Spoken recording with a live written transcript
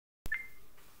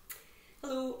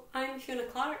Hello, I'm Fiona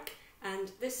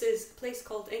and this is A Place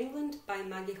Called England by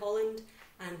Maggie, Holland,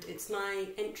 and it's my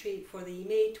entry for the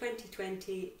May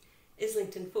 2020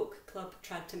 Islington Folk Club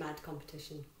Trad2Mad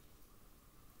competition.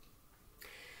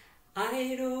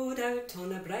 I rode out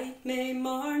on a bright May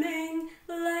morning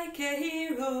like a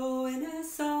hero in a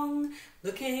song,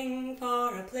 looking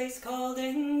for a place called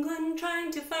England,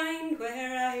 trying to find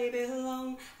where I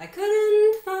belong. I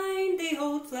couldn't find the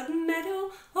old flood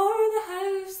meadow or the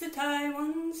house that I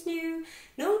once knew,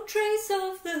 no trace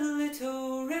of the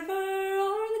little river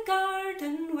or the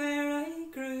garden where I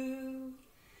grew.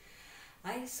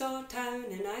 I saw town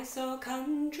and I saw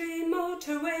country,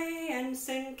 motorway and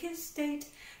sink estate,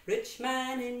 rich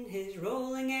man in his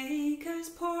rolling acres,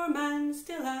 poor man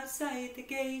still outside the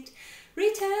gate,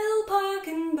 retail park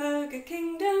and burger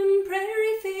kingdom,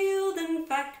 prairie field and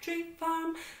factory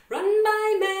farm, run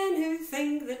by men who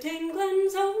think that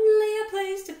England's only a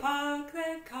place to park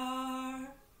their car.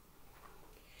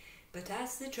 But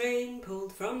as the train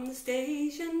pulled from the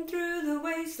station through the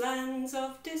wastelands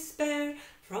of despair,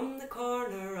 from the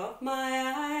corner of my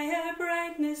eye a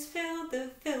brightness filled the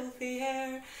filthy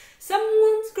air.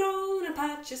 Someone's grown a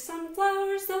patch of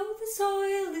sunflowers, though the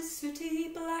soil is sooty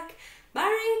black,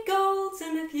 marigolds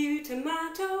and a few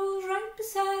tomatoes right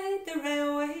beside the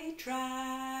railway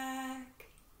track.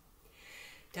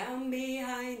 Down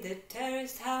behind the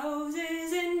terraced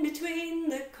houses, in between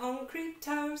the concrete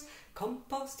towers,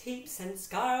 compost heaps and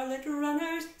scarlet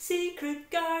runners,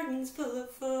 secret gardens full of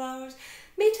flowers.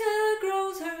 Meta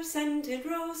grows her scented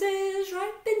roses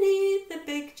right beneath the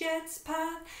big jet's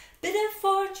path. Bit of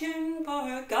fortune for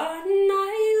her garden,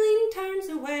 Eileen turns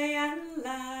away and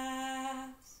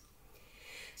laughs.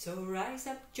 So rise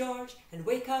up, George, and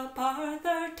wake up,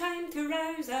 Arthur, time to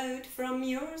rouse out from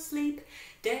your sleep.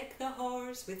 Deck the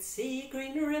horse with sea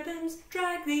green ribbons,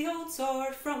 drag the old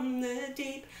sword from the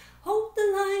deep. Hold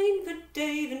the line for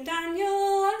Dave and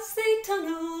Daniel as they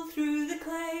tunnel through the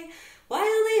clay, while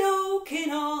the oak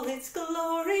in all its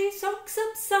glory soaks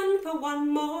up sun for one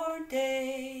more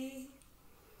day.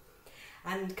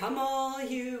 And come all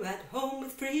you at home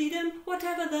with freedom,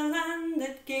 whatever the land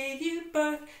that gave you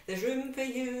birth, there's room for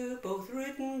you, both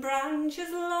root and branch,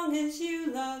 as long as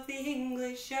you love the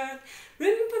English earth.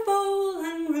 Room for vole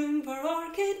and room for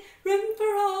orchid, room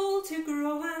for all to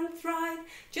grow and thrive,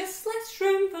 just less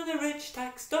room for the rich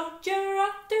tax dodger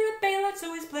after a bailout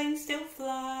so his planes still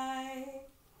fly.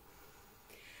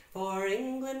 For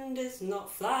England is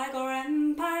not flag or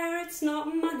empire, it's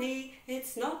not money,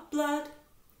 it's not blood.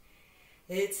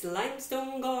 It's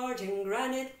limestone gorge and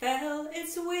granite fell,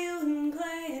 it's wheel and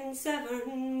clay and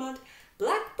Severn mud.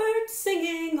 Blackbird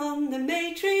singing on the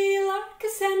May tree, lark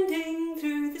ascending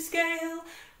through the scale,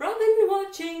 robin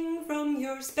watching from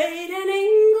your spade and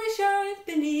English earth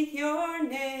beneath your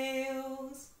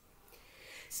nails.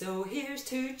 So here's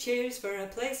two cheers for a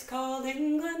place called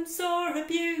England, sore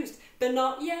abused but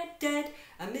not yet dead,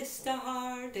 a Mr.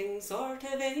 Harding sort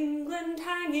of England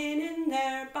hanging in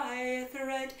there by a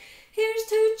thread. Here's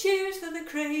two cheers for the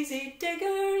crazy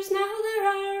diggers, now their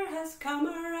hour has come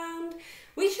around.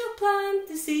 We shall plant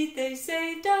the seed they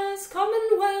saved us,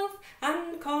 commonwealth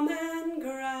and common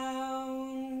ground.